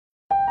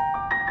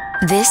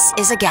This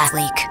is a gas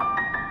leak.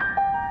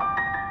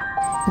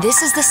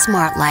 This is the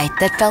smart light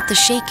that felt the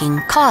shaking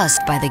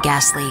caused by the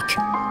gas leak.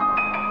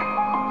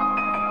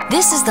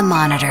 This is the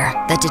monitor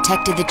that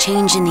detected the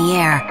change in the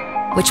air,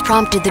 which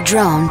prompted the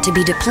drone to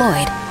be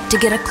deployed to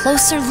get a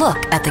closer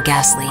look at the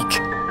gas leak.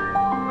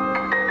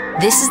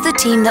 This is the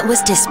team that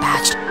was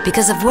dispatched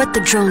because of what the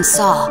drone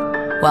saw,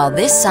 while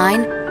this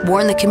sign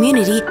warned the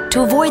community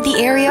to avoid the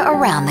area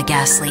around the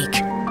gas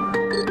leak.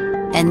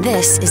 And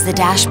this is the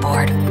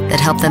dashboard that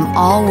helped them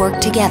all work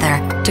together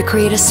to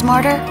create a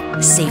smarter,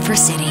 safer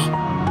city.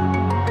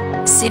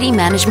 City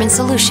Management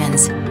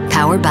Solutions,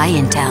 powered by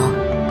Intel.